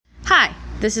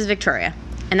This is Victoria,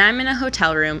 and I'm in a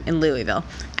hotel room in Louisville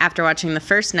after watching the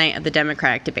first night of the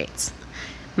Democratic debates.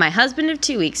 My husband of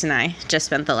 2 weeks and I just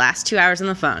spent the last 2 hours on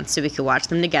the phone so we could watch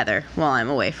them together while I'm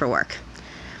away for work.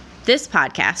 This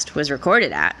podcast was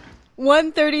recorded at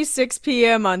 1:36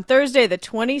 p.m. on Thursday, the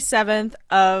 27th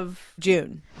of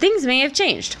June. Things may have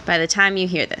changed by the time you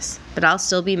hear this, but I'll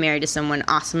still be married to someone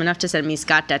awesome enough to send me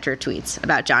Scott Detrow tweets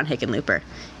about John Hickenlooper.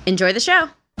 Enjoy the show!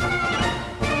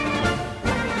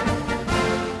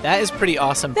 That is pretty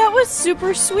awesome. That was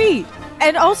super sweet.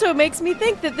 And also it makes me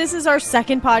think that this is our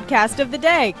second podcast of the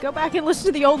day. Go back and listen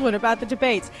to the old one about the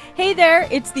debates. Hey there,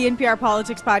 it's the NPR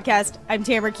Politics Podcast. I'm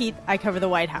Tamara Keith. I cover the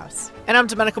White House. And I'm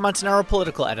Domenico Montanaro,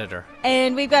 political editor.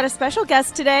 And we've got a special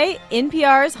guest today,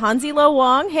 NPR's Hansi Lo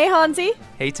Wang. Hey, Hansi.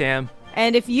 Hey, Tam.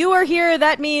 And if you are here,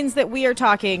 that means that we are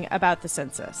talking about the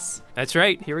census. That's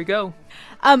right. Here we go.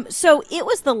 So it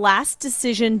was the last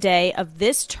decision day of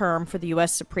this term for the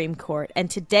U.S. Supreme Court. And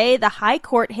today, the High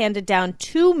Court handed down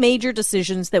two major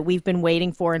decisions that we've been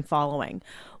waiting for and following.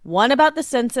 One about the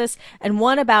census and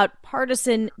one about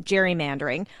partisan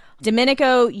gerrymandering.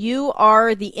 Domenico, you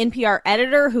are the NPR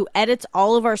editor who edits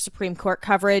all of our Supreme Court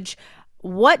coverage.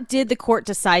 What did the court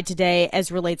decide today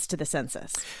as relates to the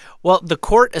census? Well, the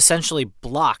court essentially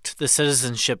blocked the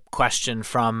citizenship question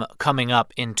from coming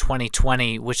up in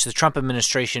 2020, which the Trump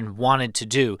administration wanted to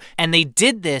do. And they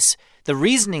did this. The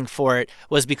reasoning for it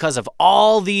was because of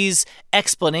all these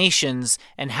explanations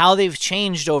and how they've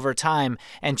changed over time.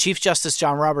 And Chief Justice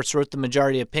John Roberts wrote the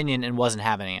majority opinion and wasn't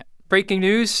having it. Breaking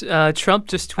news. Trump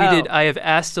just tweeted, I have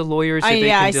asked the lawyers if they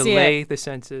can delay the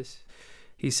census.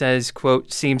 He says,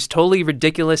 quote, seems totally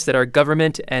ridiculous that our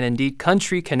government and indeed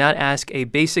country cannot ask a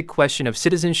basic question of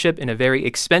citizenship in a very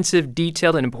expensive,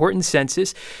 detailed, and important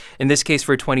census, in this case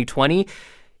for 2020.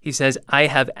 He says, I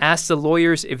have asked the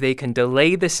lawyers if they can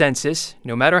delay the census,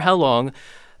 no matter how long,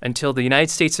 until the United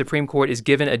States Supreme Court is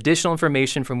given additional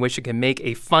information from which it can make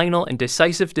a final and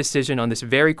decisive decision on this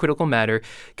very critical matter.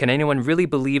 Can anyone really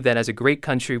believe that as a great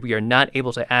country we are not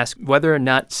able to ask whether or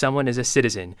not someone is a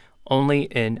citizen? Only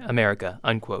in America,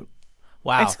 unquote.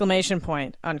 Wow. Exclamation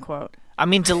point, unquote. I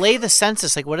mean, delay the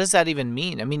census, like, what does that even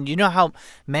mean? I mean, you know how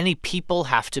many people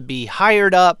have to be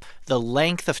hired up, the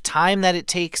length of time that it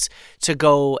takes to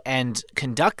go and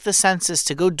conduct the census,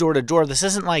 to go door to door. This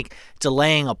isn't like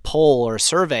delaying a poll or a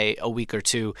survey a week or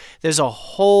two. There's a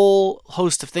whole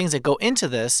host of things that go into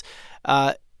this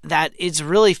that it's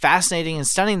really fascinating and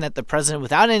stunning that the president,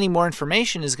 without any more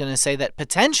information, is going to say that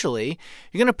potentially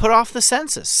you're going to put off the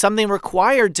census, something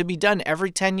required to be done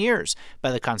every 10 years by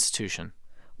the Constitution.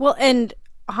 Well, and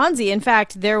Hansi, in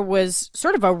fact, there was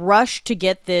sort of a rush to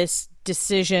get this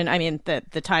decision. I mean,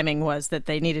 the timing was that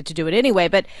they needed to do it anyway,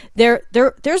 but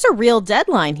there's a real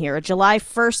deadline here, a July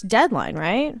 1st deadline,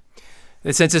 right?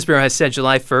 The Census Bureau has said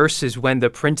July 1st is when the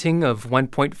printing of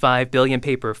 1.5 billion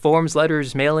paper forms,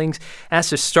 letters, mailings has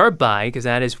to start by, because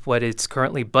that is what it's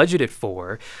currently budgeted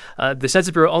for. The Census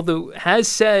Bureau, although, has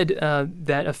said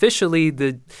that officially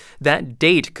that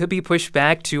date could be pushed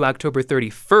back to October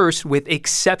 31st with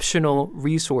exceptional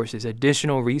resources,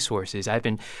 additional resources. I've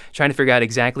been trying to figure out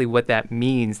exactly what that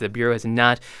means. The Bureau has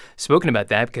not spoken about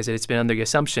that because it's been under the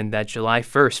assumption that July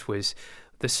 1st was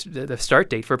the start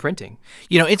date for printing.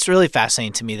 You know, it's really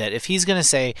fascinating to me that if he's going to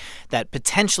say that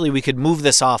potentially we could move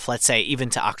this off, let's say, even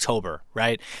to October,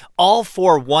 right? All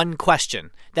for one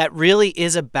question that really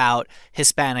is about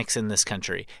Hispanics in this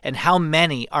country and how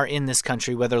many are in this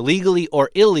country, whether legally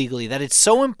or illegally, that it's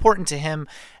so important to him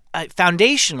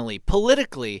foundationally,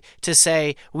 politically, to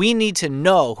say we need to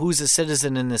know who's a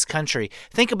citizen in this country.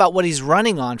 Think about what he's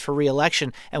running on for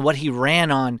re-election and what he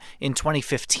ran on in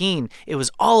 2015. It was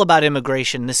all about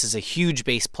immigration. This is a huge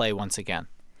base play once again.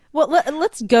 Well,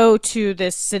 let's go to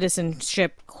this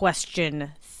citizenship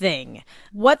question thing.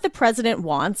 What the president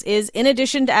wants is, in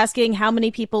addition to asking how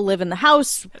many people live in the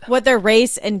house, what their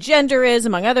race and gender is,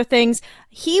 among other things,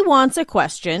 he wants a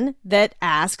question that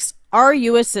asks, are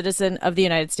you a citizen of the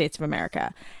United States of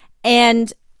America?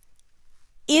 And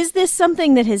is this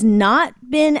something that has not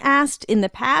been asked in the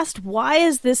past? Why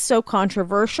is this so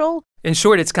controversial? In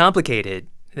short, it's complicated.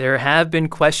 There have been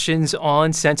questions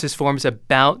on census forms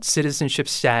about citizenship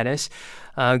status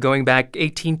going back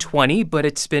 1820, but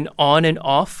it's been on and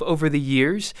off over the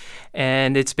years,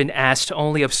 and it's been asked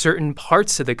only of certain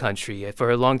parts of the country.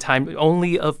 For a long time,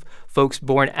 only of folks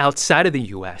born outside of the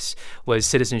U.S. was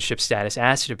citizenship status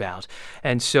asked about.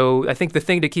 And so I think the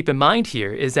thing to keep in mind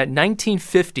here is that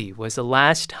 1950 was the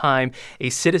last time a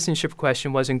citizenship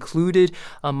question was included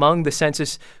among the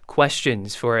census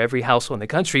questions for every household in the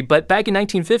country. But back in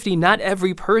 1950, not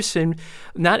every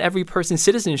person's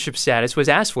citizenship status was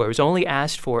asked for. It was only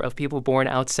asked for of people born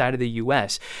outside of the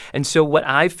U.S. And so what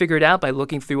I figured out by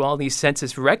looking through all these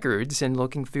census records and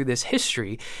looking through this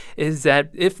history is that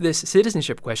if this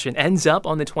citizenship question ends up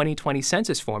on the 2020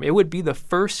 census form, it would be the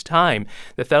first time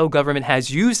the federal government has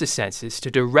used the census to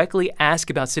directly ask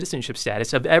about citizenship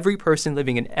status of every person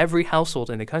living in every household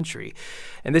in the country.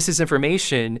 And this is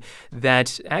information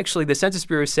that actually the Census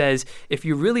Bureau says if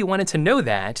you really wanted to know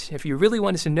that, if you really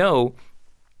wanted to know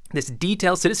this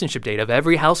detailed citizenship data of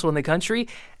every household in the country,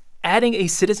 adding a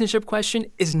citizenship question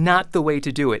is not the way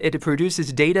to do it. It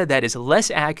produces data that is less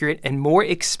accurate and more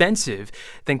expensive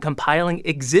than compiling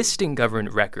existing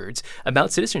government records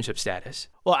about citizenship status.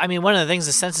 Well, I mean, one of the things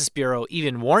the Census Bureau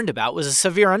even warned about was a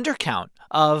severe undercount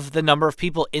of the number of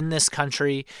people in this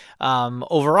country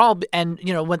overall. And,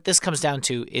 what this comes down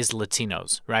to is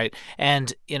Latinos, right?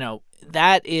 And,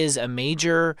 that is a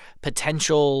major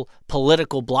potential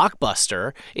political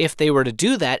blockbuster if they were to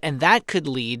do that. And that could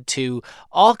lead to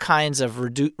all kinds of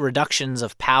reductions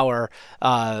of power,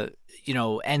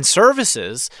 and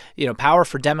services, power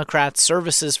for Democrats,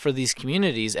 services for these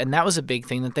communities. And that was a big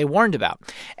thing that they warned about.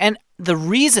 And the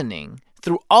reasoning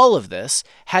through all of this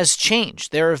has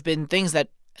changed. There have been things that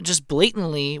just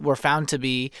blatantly were found to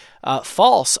be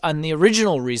false on the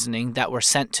original reasoning that were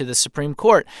sent to the Supreme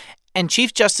Court. And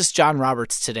Chief Justice John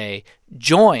Roberts today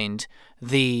joined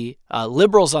the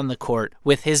liberals on the court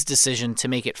with his decision to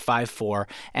make it 5-4,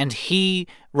 and he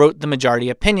wrote the majority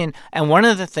opinion. And one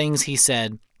of the things he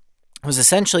said was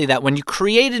essentially that when you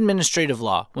create administrative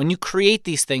law, when you create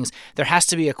these things, there has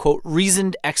to be a, quote,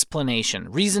 reasoned explanation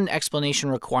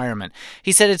requirement.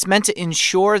 He said it's meant to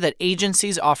ensure that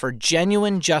agencies offer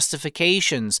genuine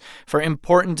justifications for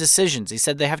important decisions. He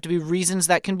said they have to be reasons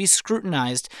that can be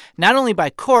scrutinized not only by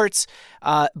courts,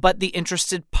 but the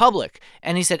interested public.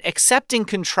 And he said accepting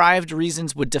contrived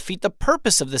reasons would defeat the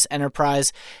purpose of this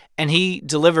enterprise. And he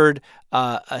delivered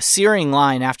a searing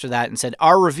line after that and said,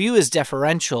 our review is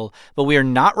deferential, but we are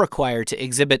not required to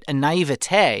exhibit a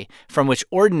naivete from which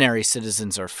ordinary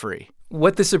citizens are free.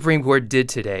 What the Supreme Court did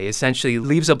today essentially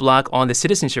leaves a block on the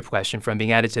citizenship question from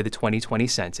being added to the 2020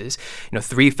 census.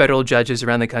 3 federal judges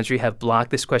around the country have blocked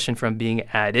this question from being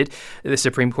added. The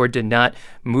Supreme Court did not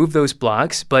move those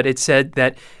blocks, but it said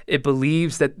that it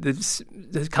believes that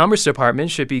the Commerce Department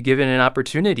should be given an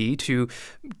opportunity to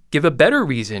give a better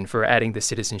reason for adding the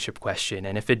citizenship question.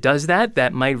 And if it does that,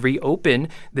 that might reopen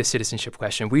the citizenship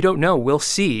question. We don't know. We'll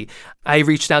see. I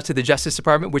reached out to the Justice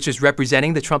Department, which is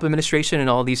representing the Trump administration in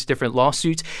all these different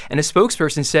lawsuits. And a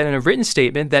spokesperson said in a written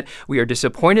statement that we are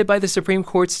disappointed by the Supreme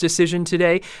Court's decision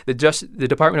today. The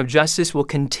Department of Justice will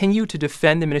continue to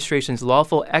defend the administration's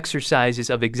lawful exercises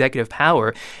of executive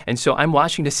power. And so I'm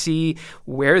watching to see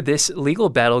where this legal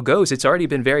battle goes. It's already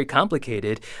been very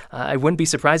complicated. I wouldn't be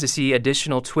surprised to see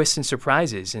additional twists and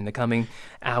surprises in the coming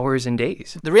hours and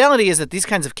days. The reality is that these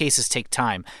kinds of cases take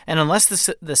time. And unless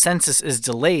the census is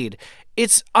delayed,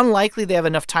 it's unlikely they have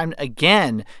enough time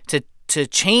again to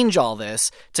change all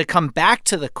this, to come back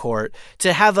to the court,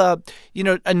 to have a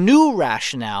new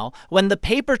rationale when the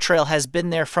paper trail has been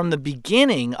there from the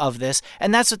beginning of this.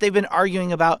 And that's what they've been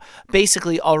arguing about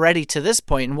basically already to this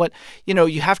point. And what,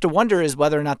 you have to wonder is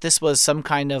whether or not this was some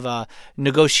kind of a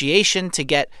negotiation to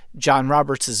get John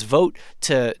Roberts' vote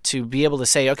to be able to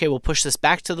say, okay, we'll push this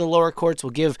back to the lower courts.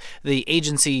 We'll give the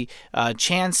agency a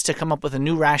chance to come up with a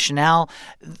new rationale.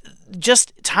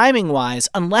 Just timing-wise,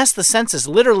 unless the census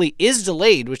literally is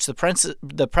delayed, which the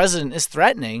president is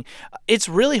threatening, it's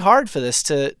really hard for this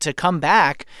to come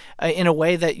back in a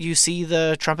way that you see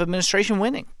the Trump administration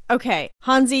winning. Okay,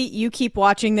 Hansi, you keep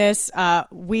watching this.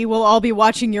 We will all be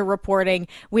watching your reporting.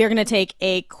 We are going to take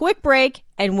a quick break,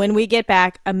 and when we get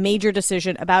back, a major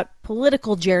decision about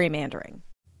political gerrymandering.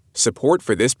 Support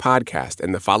for this podcast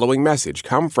and the following message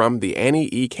come from the Annie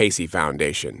E. Casey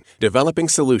Foundation, developing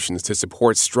solutions to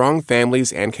support strong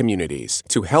families and communities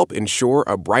to help ensure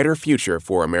a brighter future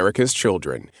for America's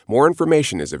children. More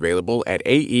information is available at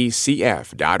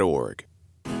aecf.org.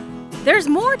 There's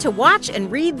more to watch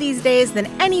and read these days than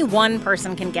any one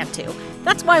person can get to.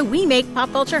 That's why we make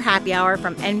Pop Culture Happy Hour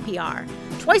from NPR.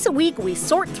 Twice a week, we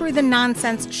sort through the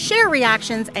nonsense, share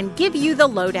reactions, and give you the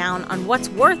lowdown on what's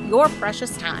worth your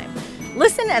precious time.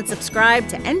 Listen and subscribe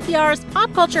to NPR's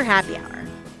Pop Culture Happy Hour.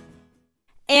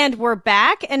 And we're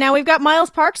back, and now we've got Miles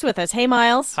Parks with us. Hey,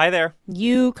 Miles. Hi there.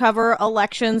 You cover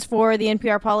elections for the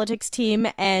NPR politics team,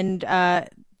 and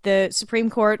the Supreme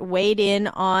Court weighed in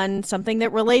on something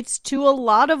that relates to a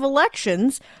lot of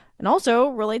elections and also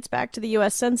relates back to the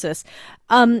U.S. Census.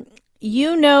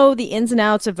 You know the ins and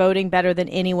outs of voting better than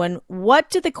anyone. What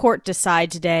did the court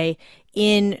decide today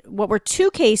in what were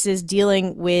two cases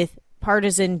dealing with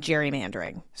partisan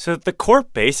gerrymandering? So the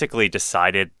court basically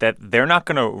decided that they're not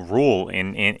going to rule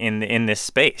in this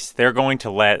space. They're going to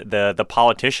let the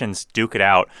politicians duke it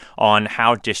out on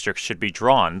how districts should be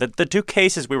drawn. The two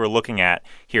cases we were looking at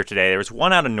here today, there was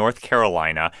one out of North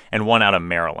Carolina and one out of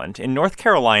Maryland. In North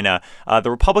Carolina,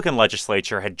 the Republican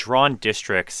legislature had drawn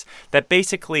districts that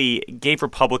basically gave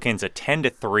Republicans a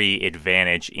 10-3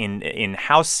 advantage in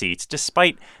House seats,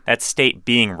 despite that state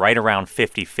being right around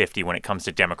 50-50 when it comes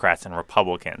to Democrats and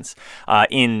Republicans.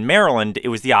 In Maryland, it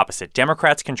was the opposite.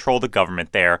 Democrats control the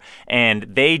government there, and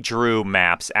they drew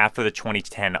maps after the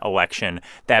 2010 election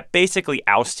that basically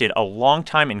ousted a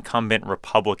longtime incumbent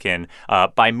Republican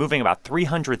by moving about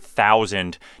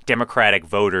 300,000 Democratic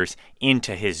voters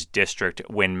into his district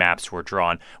when maps were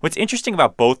drawn. What's interesting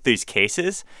about both these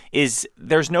cases is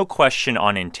there's no question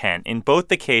on intent. In both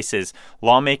the cases,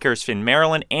 lawmakers in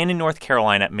Maryland and in North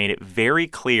Carolina made it very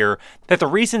clear that the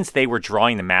reasons they were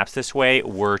drawing the maps this way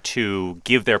were to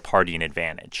give their party an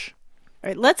advantage. All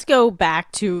right, let's go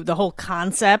back to the whole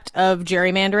concept of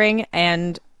gerrymandering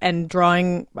and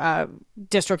drawing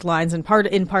district lines in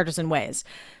partisan ways.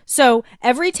 So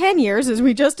every 10 years, as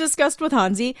we just discussed with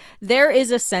Hansi, there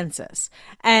is a census,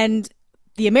 and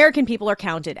the American people are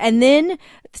counted. And then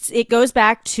it goes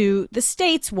back to the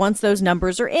states once those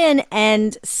numbers are in,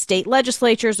 and state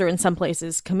legislatures, or in some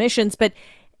places commissions. But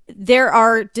there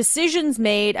are decisions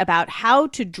made about how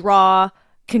to draw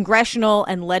congressional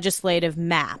and legislative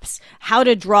maps, how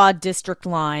to draw district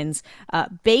lines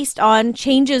based on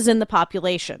changes in the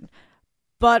population.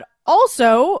 But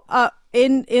also,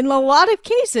 in a lot of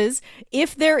cases,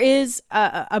 if there is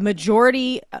a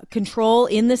majority control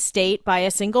in the state by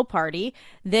a single party,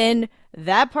 then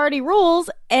that party rules,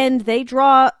 and they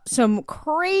draw some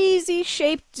crazy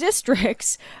shaped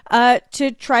districts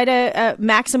to try to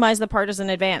maximize the partisan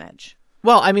advantage.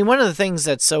 Well, I mean, one of the things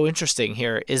that's so interesting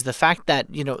here is the fact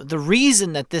that, you know, the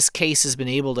reason that this case has been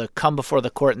able to come before the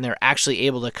court and they're actually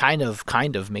able to kind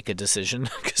of make a decision,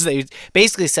 because they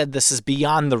basically said this is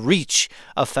beyond the reach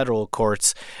of federal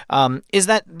courts, is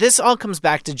that this all comes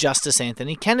back to Justice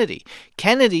Anthony Kennedy.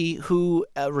 Kennedy, who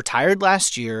retired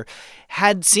last year,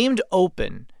 had seemed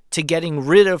open to getting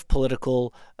rid of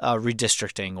political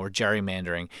redistricting or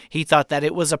gerrymandering. He thought that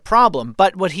it was a problem,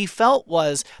 but what he felt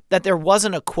was that there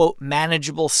wasn't a, quote,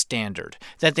 manageable standard,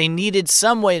 that they needed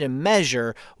some way to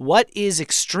measure what is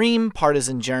extreme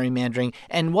partisan gerrymandering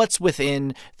and what's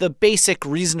within the basic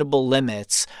reasonable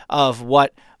limits of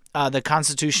what the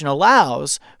Constitution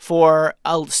allows for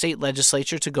a state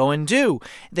legislature to go and do.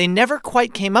 They never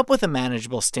quite came up with a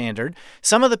manageable standard.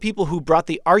 Some of the people who brought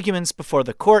the arguments before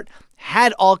the court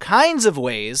had all kinds of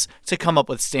ways to come up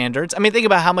with standards. I mean, think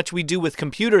about how much we do with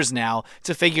computers now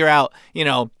to figure out, you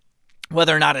know,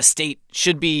 whether or not a state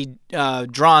should be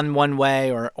drawn one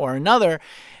way or another.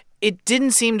 It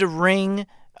didn't seem to ring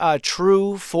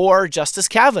true for Justice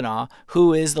Kavanaugh,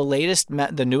 who is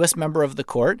the newest member of the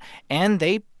court, and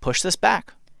they pushed this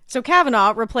back. So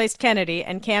Kavanaugh replaced Kennedy,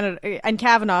 and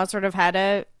Kavanaugh sort of had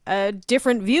a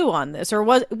different view on this, or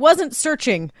wasn't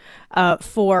searching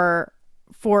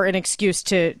for an excuse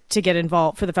to get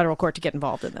involved, for the federal court to get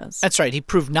involved in this. That's right. He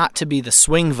proved not to be the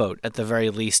swing vote, at the very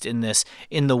least, in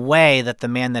the way that the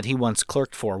man that he once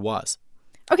clerked for was.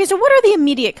 Okay, so what are the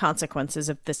immediate consequences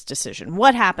of this decision?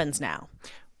 What happens now?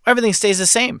 Everything stays the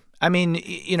same. I mean,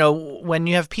 you know, when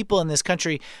you have people in this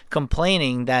country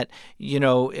complaining that, you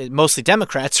know, mostly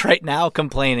Democrats right now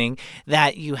complaining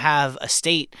that you have a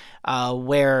state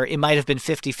where it might have been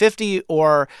 50-50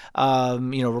 or,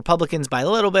 you know, Republicans by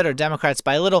a little bit or Democrats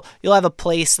by a little, you'll have a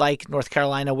place like North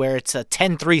Carolina where it's a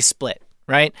 10-3 split,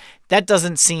 right? That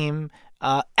doesn't seem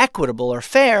equitable or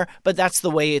fair, but that's the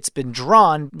way it's been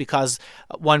drawn because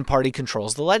one party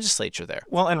controls the legislature there.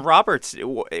 Well, and Roberts,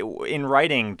 in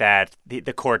writing that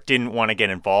the court didn't want to get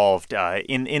involved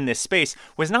in this space,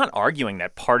 was not arguing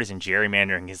that partisan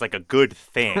gerrymandering is like a good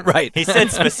thing. Right. He said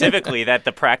specifically that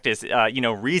the practice,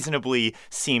 reasonably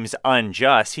seems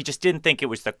unjust. He just didn't think it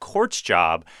was the court's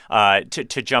job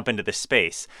to jump into the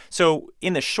space. So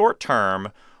in the short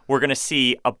term, we're going to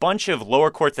see a bunch of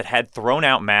lower courts that had thrown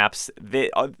out maps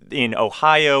in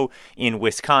Ohio, in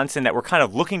Wisconsin, that were kind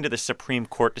of looking to the Supreme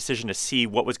Court decision to see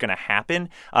what was going to happen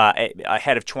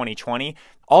ahead of 2020.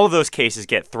 All of those cases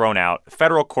get thrown out.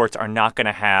 Federal courts are not going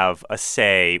to have a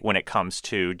say when it comes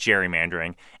to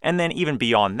gerrymandering. And then even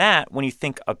beyond that, when you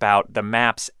think about the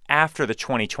maps after the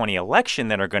 2020 election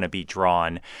that are going to be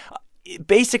drawn,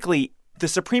 basically the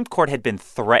Supreme Court had been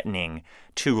threatening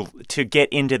to get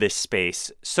into this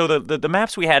space. So the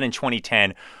maps we had in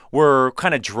 2010 were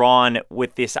kind of drawn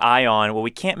with this eye on, well,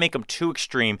 we can't make them too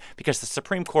extreme because the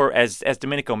Supreme Court, as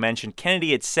Domenico mentioned,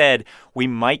 Kennedy had said we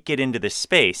might get into this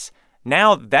space.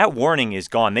 Now that warning is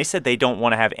gone. They said they don't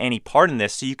want to have any part in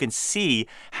this, so you can see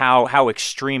how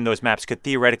extreme those maps could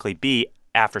theoretically be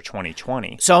after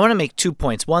 2020. So I want to make 2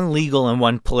 points, one legal and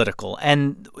one political.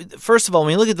 And first of all,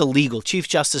 when you look at the legal, Chief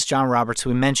Justice John Roberts,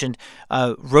 who we mentioned,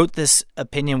 wrote this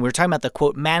opinion. We were talking about the,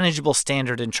 quote, manageable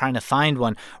standard and trying to find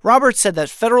one. Roberts said that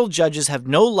federal judges have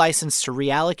no license to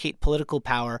reallocate political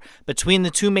power between the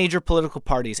two major political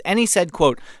parties. And he said,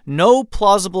 quote, no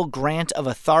plausible grant of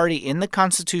authority in the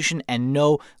Constitution and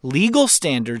no legal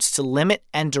standards to limit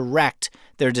and direct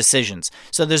their decisions.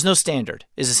 So there's no standard,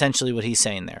 is essentially what he's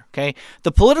saying there, okay?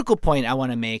 The political point I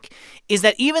want to make is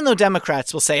that even though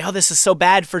Democrats will say, oh, this is so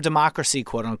bad for democracy,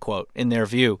 quote unquote, in their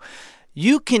view,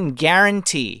 you can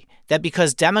guarantee that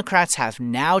because Democrats have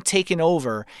now taken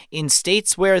over in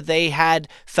states where they had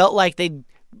felt like they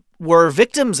were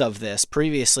victims of this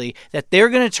previously, that they're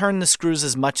going to turn the screws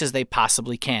as much as they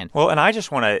possibly can. Well, and I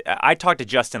just want to – I talked to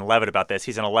Justin Levitt about this.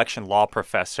 He's an election law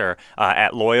professor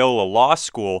at Loyola Law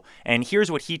School, and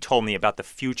here's what he told me about the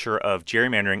future of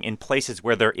gerrymandering in places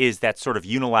where there is that sort of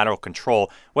unilateral control,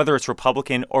 whether it's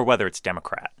Republican or whether it's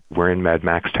Democrat. We're in Mad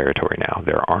Max territory now.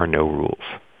 There are no rules.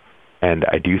 And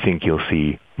I do think you'll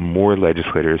see more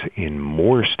legislators in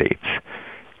more states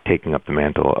taking up the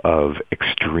mantle of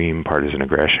extreme partisan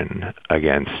aggression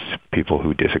against people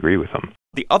who disagree with them.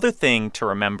 The other thing to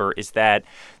remember is that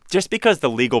just because the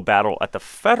legal battle at the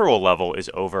federal level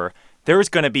is over, there is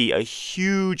going to be a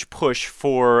huge push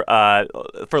for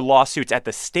lawsuits at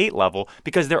the state level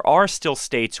because there are still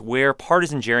states where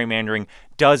partisan gerrymandering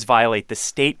does violate the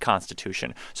state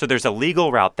constitution. So there's a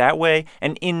legal route that way.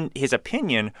 And in his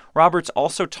opinion, Roberts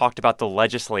also talked about the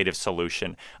legislative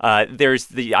solution. There's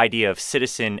the idea of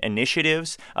citizen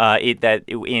initiatives that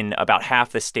in about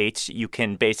half the states, you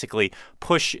can basically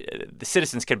the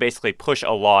citizens can basically push a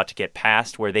law to get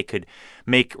passed where they could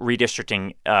make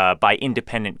redistricting by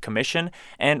independent commission.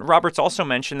 And Roberts also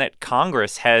mentioned that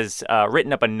Congress has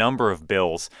written up a number of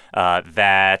bills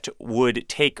that would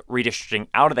take redistricting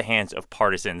out of the hands of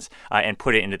partisans and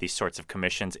put it into these sorts of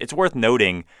commissions. It's worth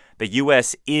noting the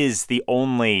U.S. is the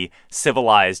only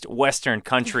civilized Western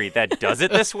country that does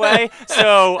it this way.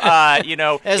 So,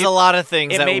 there's a lot of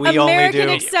things that we only do. American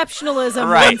exceptionalism,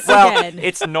 right. Once Well, again.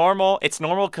 it's normal. It's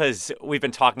normal because we've been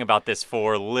talking about this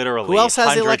for literally Who else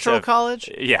has the Electoral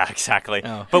College? Yeah, exactly.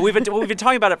 Oh. But we've been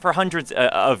talking about it for hundreds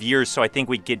of years, so I think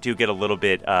we do get a little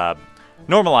bit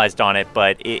normalized on it,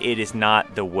 but it is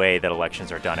not the way that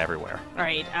elections are done everywhere. All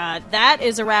right. That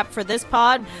is a wrap for this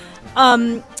pod.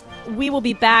 We will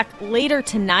be back later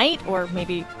tonight, or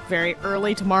maybe very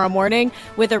early tomorrow morning,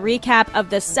 with a recap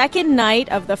of the second night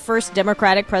of the first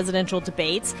Democratic presidential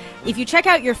debates. If you check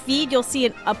out your feed, you'll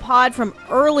see a pod from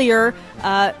earlier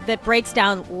that breaks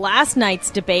down last night's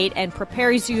debate and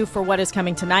prepares you for what is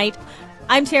coming tonight.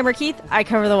 I'm Tamara Keith. I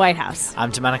cover the White House.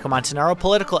 I'm Domenico Montanaro,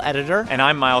 political editor. And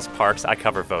I'm Miles Parks. I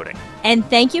cover voting. And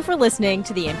thank you for listening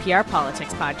to the NPR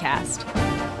Politics Podcast.